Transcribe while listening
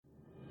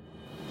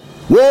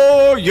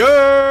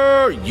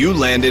Warrior! You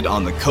landed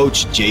on the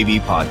Coach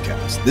JV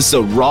podcast. This is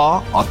a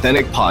raw,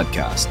 authentic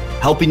podcast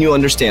helping you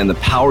understand the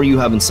power you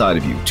have inside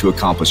of you to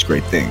accomplish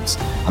great things.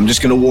 I'm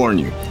just going to warn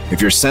you,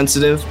 if you're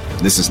sensitive,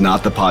 this is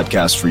not the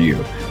podcast for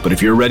you. But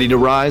if you're ready to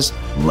rise,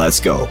 let's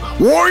go.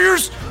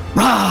 Warriors,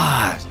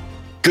 rise!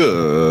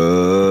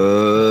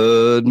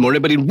 Good morning,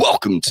 everybody, and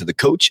welcome to the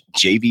Coach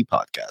JV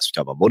podcast. We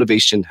talk about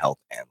motivation, health,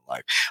 and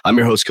life. I'm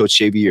your host, Coach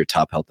JV, your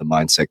top health and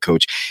mindset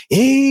coach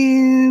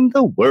in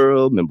the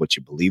world. And what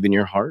you believe in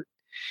your heart,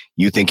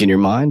 you think in your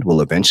mind, will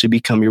eventually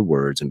become your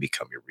words and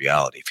become your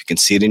reality. If you can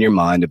see it in your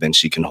mind,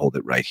 eventually you can hold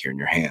it right here in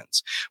your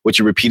hands. What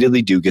you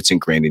repeatedly do gets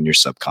ingrained in your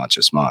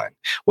subconscious mind.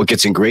 What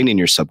gets ingrained in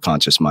your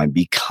subconscious mind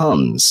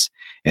becomes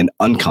an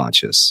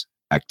unconscious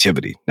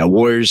activity. Now,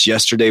 Warriors,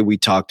 yesterday we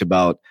talked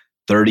about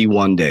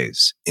 31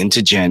 days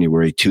into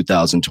January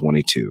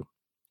 2022.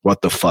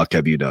 What the fuck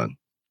have you done?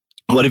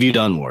 What have you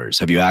done, Warriors?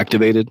 Have you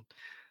activated?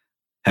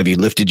 Have you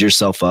lifted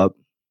yourself up?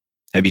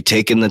 Have you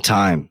taken the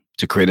time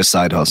to create a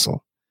side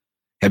hustle?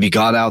 Have you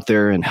got out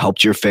there and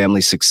helped your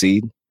family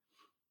succeed?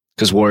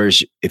 Because,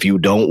 Warriors, if you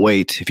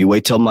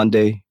wait till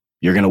Monday,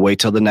 you're going to wait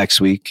till the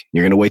next week,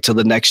 you're going to wait till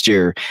the next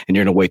year, and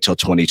you're going to wait till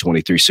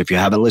 2023. So if you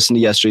haven't listened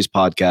to yesterday's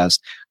podcast,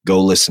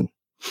 go listen.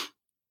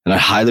 And I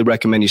highly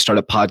recommend you start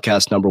at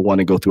podcast number 1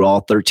 and go through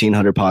all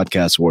 1,300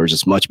 podcasts, Warriors.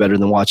 It's much better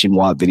than watching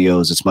Watt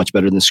videos. It's much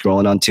better than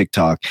scrolling on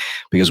TikTok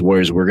because,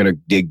 Warriors, we're going to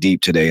dig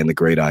deep today in the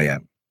great I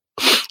am.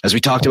 As we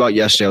talked about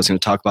yesterday, I was going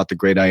to talk about the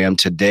great I am.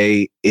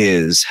 Today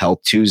is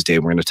Health Tuesday.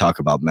 We're going to talk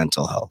about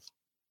mental health.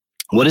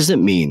 What does it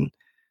mean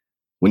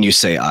when you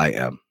say I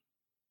am?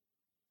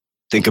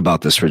 Think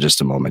about this for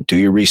just a moment. Do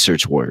your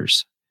research,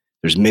 Warriors.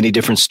 There's many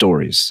different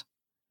stories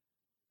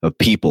of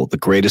people, the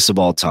greatest of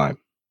all time,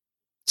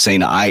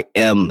 saying, I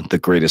am the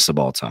greatest of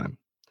all time.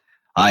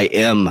 I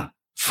am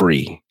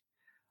free.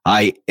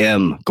 I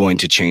am going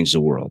to change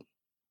the world.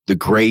 The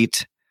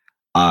great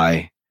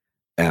I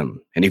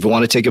am. And if you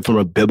want to take it from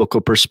a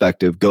biblical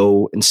perspective,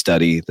 go and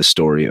study the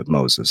story of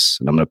Moses.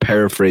 And I'm going to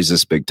paraphrase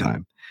this big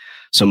time.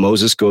 So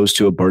Moses goes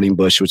to a burning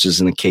bush, which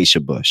is an acacia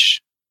bush.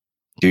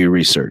 Do your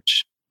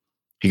research.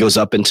 He goes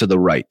up into the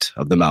right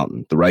of the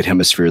mountain, the right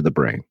hemisphere of the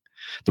brain.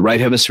 The right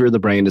hemisphere of the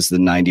brain is the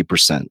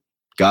 90%.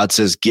 God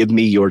says, give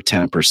me your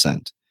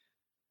 10%.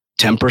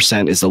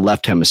 10% is the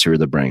left hemisphere of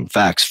the brain.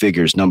 Facts,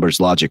 figures, numbers,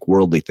 logic,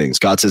 worldly things.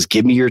 God says,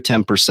 give me your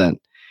 10%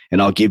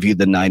 and I'll give you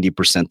the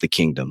 90%, the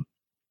kingdom.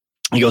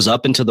 He goes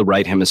up into the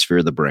right hemisphere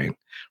of the brain,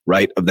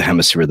 right of the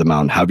hemisphere of the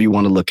mountain. However you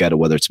want to look at it,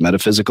 whether it's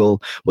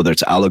metaphysical, whether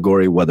it's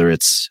allegory, whether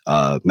it's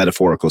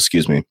metaphorical,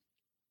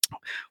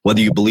 whether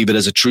you believe it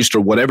as a true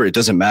story, whatever, it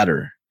doesn't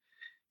matter.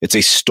 It's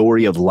a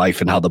story of life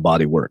and how the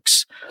body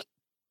works.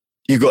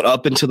 You go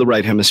up into the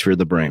right hemisphere of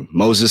the brain.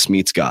 Moses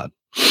meets God.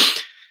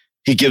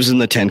 He gives him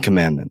the 10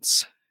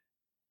 commandments.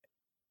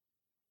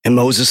 And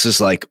Moses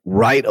is like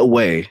right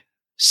away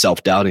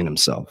self-doubting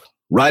himself.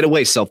 Right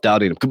away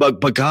self-doubting him.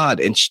 But God,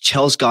 and she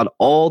tells God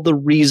all the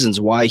reasons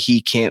why he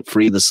can't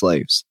free the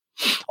slaves.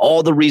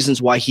 All the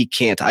reasons why he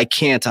can't.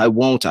 I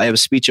won't. I have a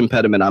speech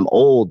impediment. I'm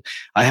old.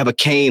 I have a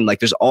cane. Like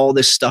there's all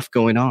this stuff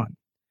going on.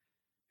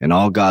 And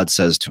all God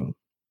says to him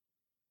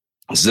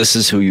is, this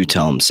is who you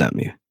tell him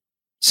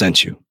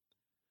sent you.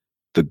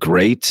 The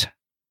great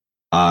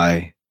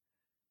I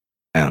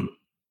am.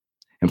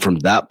 And from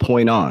that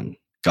point on,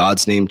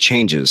 God's name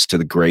changes to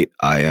the great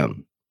I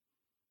am.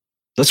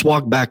 Let's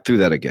walk back through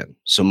that again.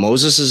 So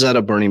Moses is at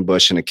a burning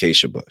bush, an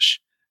acacia bush.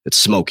 It's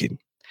smoking.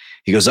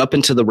 He goes up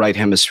into the right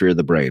hemisphere of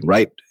the brain,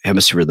 right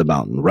hemisphere of the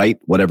mountain, right,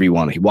 whatever you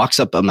want. He walks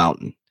up a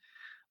mountain,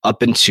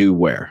 up into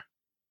where?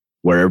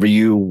 Wherever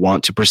you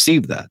want to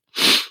perceive that.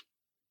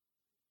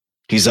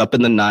 He's up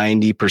in the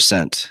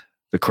 90%,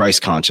 the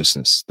Christ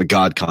consciousness, the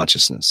God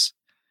consciousness.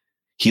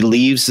 He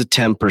leaves the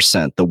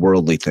 10%, the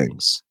worldly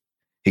things.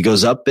 He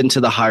goes up into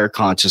the higher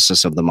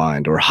consciousness of the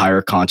mind or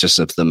higher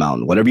consciousness of the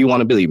mountain, whatever you want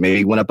to believe. Maybe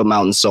he went up a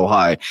mountain so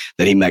high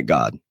that he met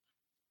God.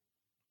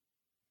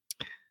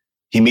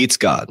 He meets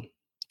God,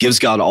 gives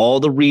God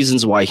all the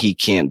reasons why he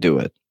can't do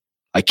it.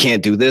 I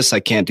can't do this. I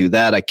can't do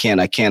that. I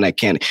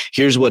can't.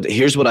 Here's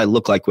what I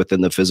look like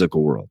within the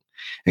physical world.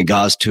 And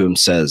God to him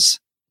says,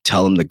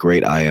 tell him the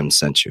great I am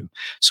sent you.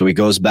 So he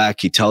goes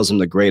back. He tells him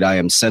the great I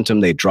am sent him.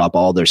 They drop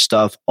all their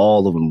stuff.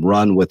 All of them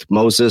run with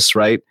Moses,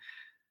 right?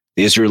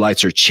 The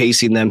Israelites are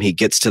chasing them. He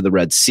gets to the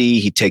Red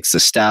Sea. He takes the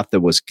staff that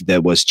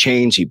was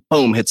changed. He,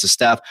 boom, hits the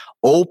staff,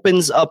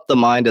 opens up the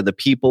mind of the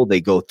people. They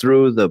go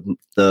through,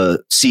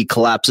 the sea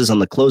collapses on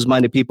the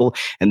closed-minded people,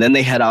 and then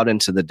they head out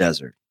into the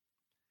desert.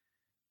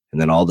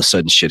 And then all of a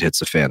sudden, shit hits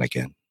the fan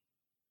again.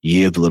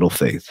 Ye of little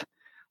faith.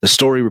 The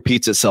story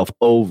repeats itself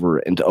over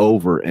and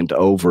over and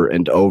over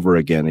and over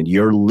again. And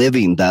you're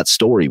living that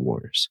story,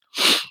 Warriors.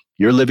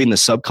 You're living the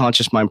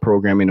subconscious mind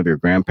programming of your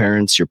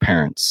grandparents, your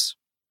parents.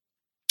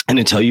 And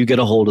until you get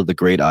a hold of the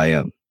great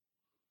I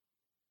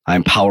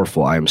am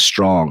powerful, I am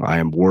strong, I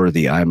am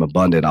worthy, I am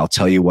abundant. I'll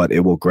tell you what,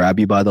 it will grab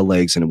you by the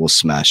legs and it will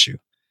smash you.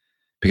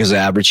 Because the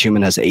average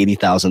human has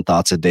 80,000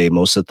 thoughts a day.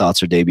 Most of the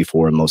thoughts are day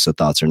before and most of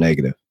the thoughts are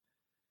negative.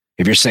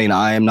 If you're saying,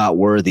 I am not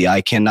worthy,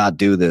 I cannot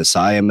do this,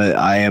 I am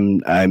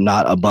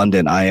not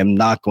abundant, I am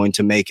not going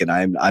to make it,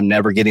 I'm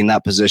never getting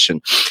that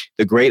position.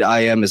 The great I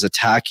am is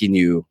attacking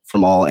you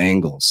from all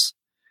angles.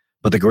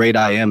 But the great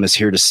I am is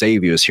here to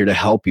save you, is here to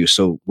help you.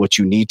 So what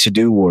you need to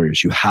do,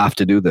 warriors, you have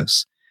to do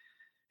this,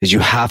 is you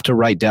have to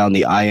write down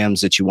the I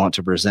ams that you want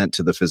to present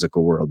to the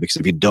physical world. Because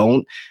if you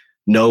don't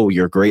know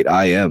your great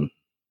I am,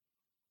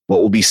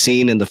 what will be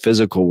seen in the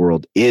physical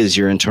world is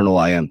your internal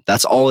I am.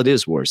 That's all it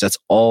is, warriors. That's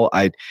all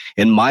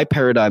in my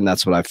paradigm,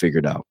 that's what I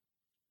figured out.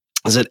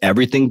 Is that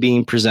everything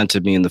being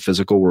presented to me in the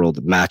physical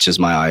world matches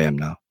my I am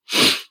now.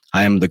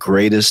 I am the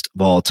greatest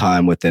of all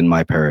time within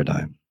my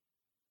paradigm.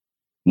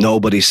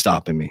 Nobody's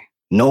stopping me.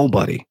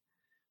 Nobody.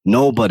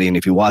 And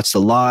if you watch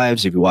the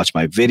lives, if you watch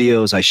my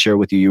videos, I share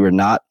with you, you are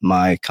not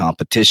my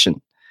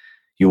competition.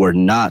 You are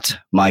not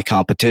my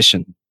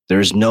competition.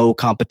 There's no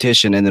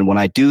competition. And then when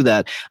I do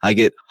that, I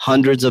get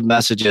hundreds of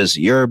messages.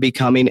 You're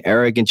becoming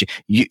arrogant.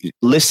 You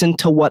listen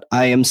to what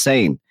I am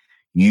saying.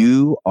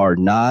 You are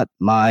not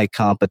my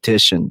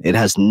competition. It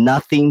has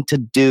nothing to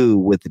do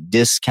with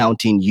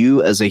discounting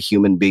you as a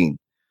human being.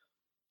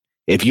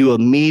 If you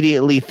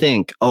immediately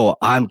think, oh,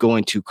 I'm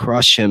going to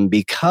crush him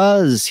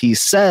because he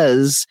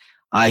says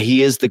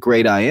he is the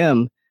great I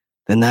am,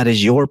 then that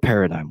is your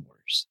paradigm,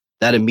 warriors.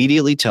 That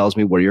immediately tells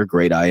me where your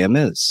great I am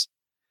is.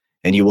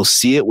 And you will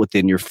see it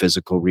within your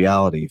physical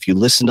reality. If you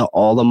listen to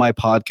all of my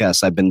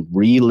podcasts, I've been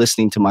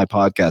re-listening to my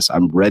podcasts.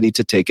 I'm ready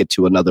to take it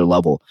to another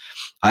level.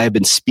 I have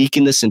been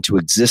speaking this into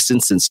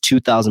existence since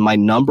 2000. My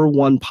number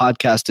one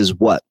podcast is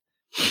what?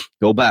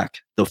 Go back.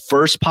 The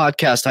first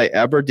podcast I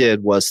ever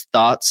did was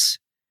Thoughts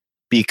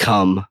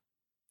Become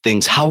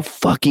Things. How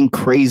fucking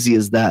crazy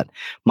is that?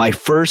 My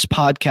first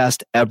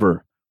podcast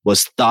ever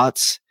was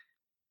Thoughts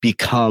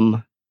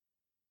Become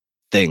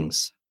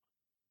Things.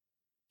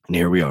 And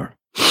here we are.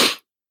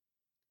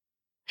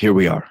 Here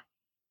we are.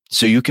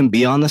 So you can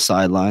be on the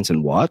sidelines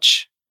and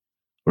watch,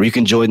 or you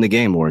can join the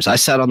game, wars. I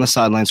sat on the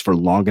sidelines for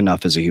long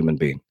enough as a human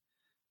being.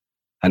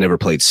 I never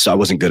played, so I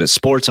wasn't good at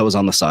sports. I was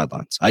on the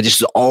sidelines. I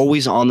just was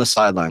always on the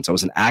sidelines. I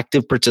was an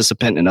active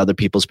participant in other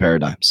people's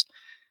paradigms.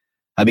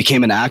 I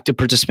became an active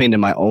participant in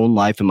my own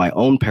life, in my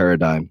own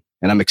paradigm,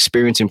 and I'm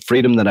experiencing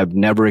freedom that I've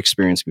never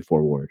experienced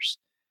before, wars.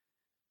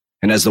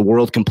 And as the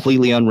world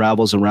completely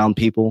unravels around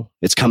people,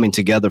 it's coming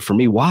together for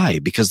me. Why?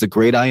 Because the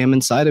great I am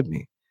inside of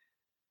me.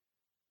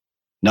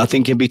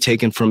 Nothing can be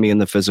taken from me in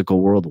the physical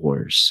world,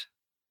 warriors.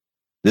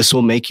 This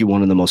will make you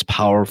one of the most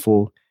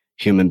powerful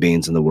human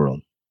beings in the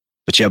world.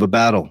 But you have a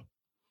battle.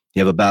 You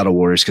have a battle,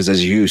 warriors, because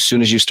as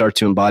soon as you start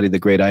to embody the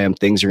great I am,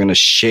 things are going to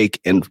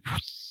shake and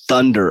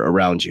thunder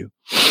around you.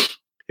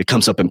 It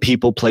comes up in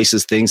people,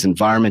 places, things,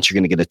 environments. You're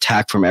going to get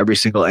attacked from every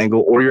single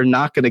angle, or you're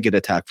not going to get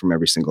attacked from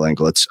every single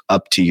angle. It's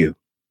up to you.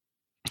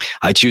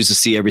 I choose to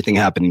see everything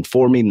happening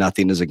for me.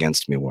 Nothing is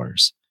against me,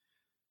 warriors.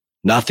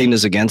 Nothing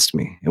is against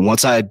me. And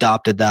once I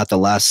adopted that the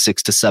last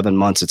 6 to 7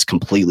 months, it's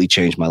completely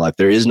changed my life.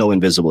 There is no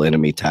invisible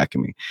enemy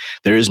attacking me.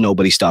 There is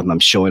nobody stopping me. I'm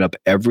showing up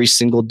every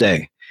single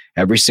day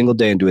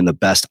and doing the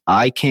best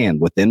I can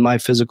within my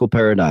physical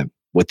paradigm,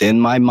 within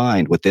my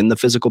mind, within the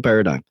physical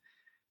paradigm,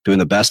 doing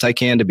the best I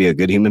can to be a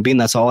good human being.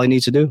 That's all I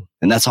need to do.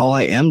 And that's all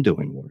I am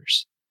doing,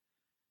 warriors.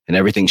 And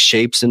everything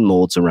shapes and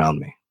molds around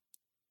me.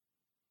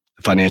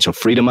 The financial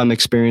freedom I'm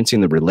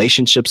experiencing, the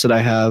relationships that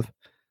I have,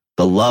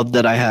 the love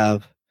that I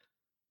have,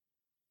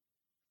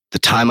 the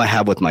time I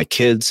have with my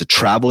kids, the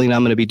traveling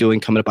I'm going to be doing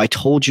coming up. I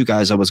told you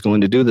guys I was going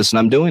to do this, and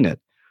I'm doing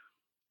it.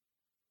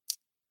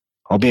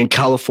 I'll be in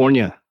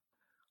California.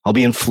 I'll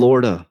be in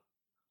Florida.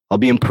 I'll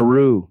be in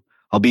Peru.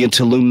 I'll be in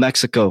Tulum,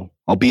 Mexico.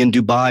 I'll be in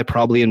Dubai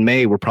probably in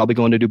May. We're probably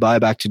going to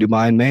Dubai, back to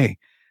Dubai in May.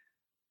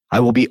 I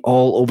will be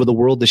all over the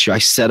world this year. I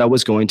said I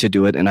was going to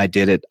do it, and I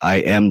did it. I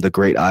am the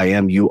great I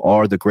am. You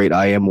are the great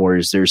I am,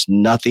 warriors. There's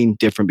nothing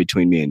different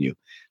between me and you.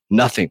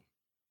 Nothing.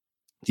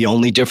 The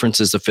only difference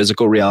is the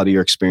physical reality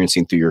you're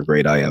experiencing through your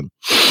great I am.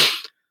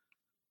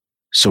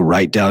 So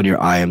write down your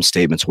I am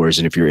statements, warriors.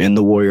 And if you're in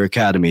the Warrior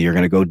Academy, you're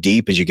going to go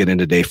deep as you get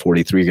into day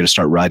 43. You're going to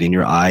start writing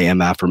your I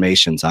am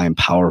affirmations. I am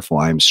powerful.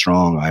 I am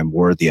strong. I am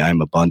worthy. I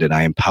am abundant.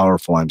 I am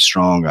powerful. I'm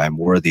strong. I am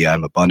worthy. I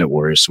am abundant,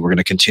 warriors. So we're going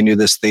to continue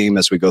this theme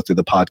as we go through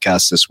the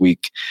podcast this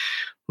week.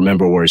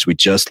 Remember, warriors, we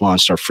just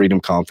launched our Freedom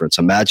Conference.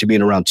 Imagine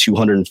being around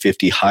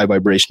 250 high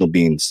vibrational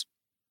beings.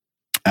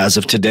 As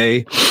of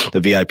today,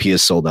 the VIP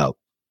is sold out.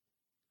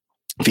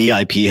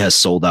 VIP has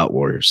sold out,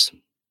 warriors.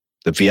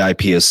 The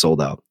VIP is sold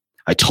out.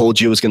 I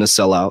told you it was going to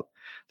sell out.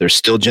 There's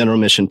still general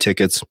admission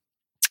tickets.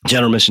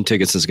 General admission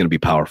tickets is going to be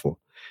powerful.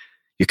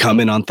 You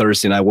come in on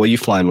Thursday night. Well, you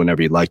fly in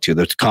whenever you'd like to.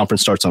 The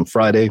conference starts on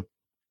Friday.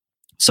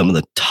 Some of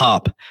the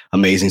top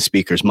amazing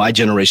speakers. My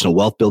generational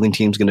wealth building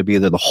team is going to be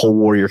there. The whole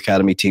Warrior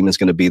Academy team is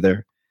going to be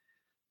there.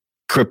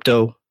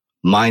 Crypto,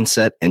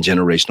 mindset, and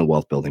generational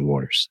wealth building,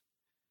 warriors.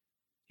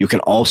 You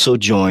can also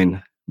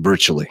join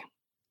virtually.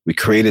 We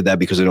created that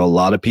because I know a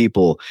lot of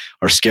people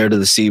are scared of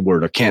the C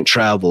word or can't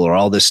travel or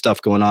all this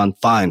stuff going on.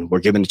 Fine. We're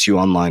giving it to you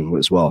online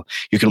as well.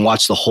 You can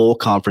watch the whole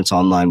conference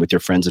online with your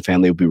friends and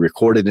family. It will be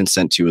recorded and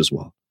sent to you as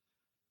well.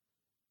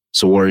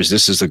 So warriors,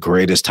 this is the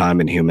greatest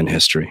time in human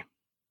history.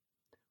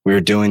 We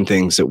are doing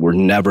things that were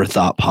never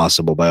thought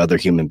possible by other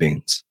human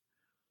beings.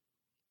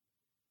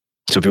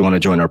 So if you want to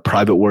join our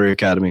private Warrior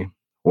Academy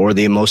or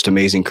the Most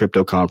Amazing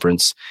Crypto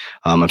Conference,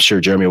 I'm sure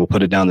Jeremy will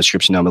put it down in the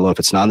description down below. If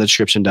it's not in the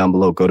description down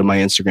below, go to my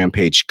Instagram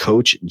page,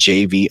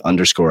 CoachJV_.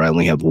 I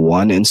only have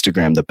one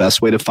Instagram. The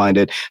best way to find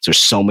it is there's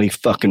so many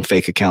fucking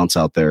fake accounts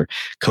out there.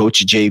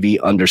 CoachJV_.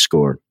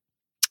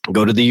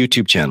 Go to the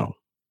YouTube channel.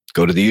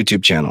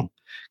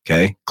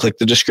 Okay. Click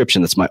the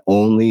description. That's my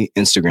only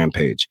Instagram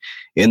page.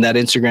 In that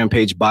Instagram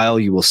page bio,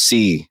 you will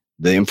see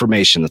the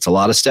information. That's a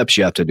lot of steps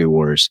you have to do,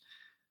 Warriors.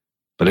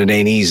 But it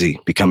ain't easy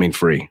becoming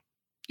free.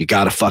 You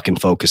got to fucking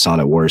focus on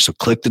it, Warriors. So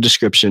click the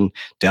description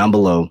down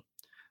below.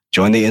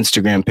 Join the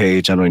Instagram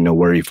page. I don't even know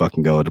where you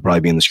fucking go. It'll probably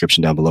be in the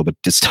description down below. But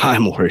it's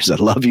time, Warriors. I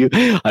love you.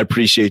 I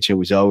appreciate you.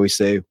 We always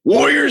say,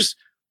 Warriors,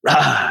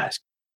 rise.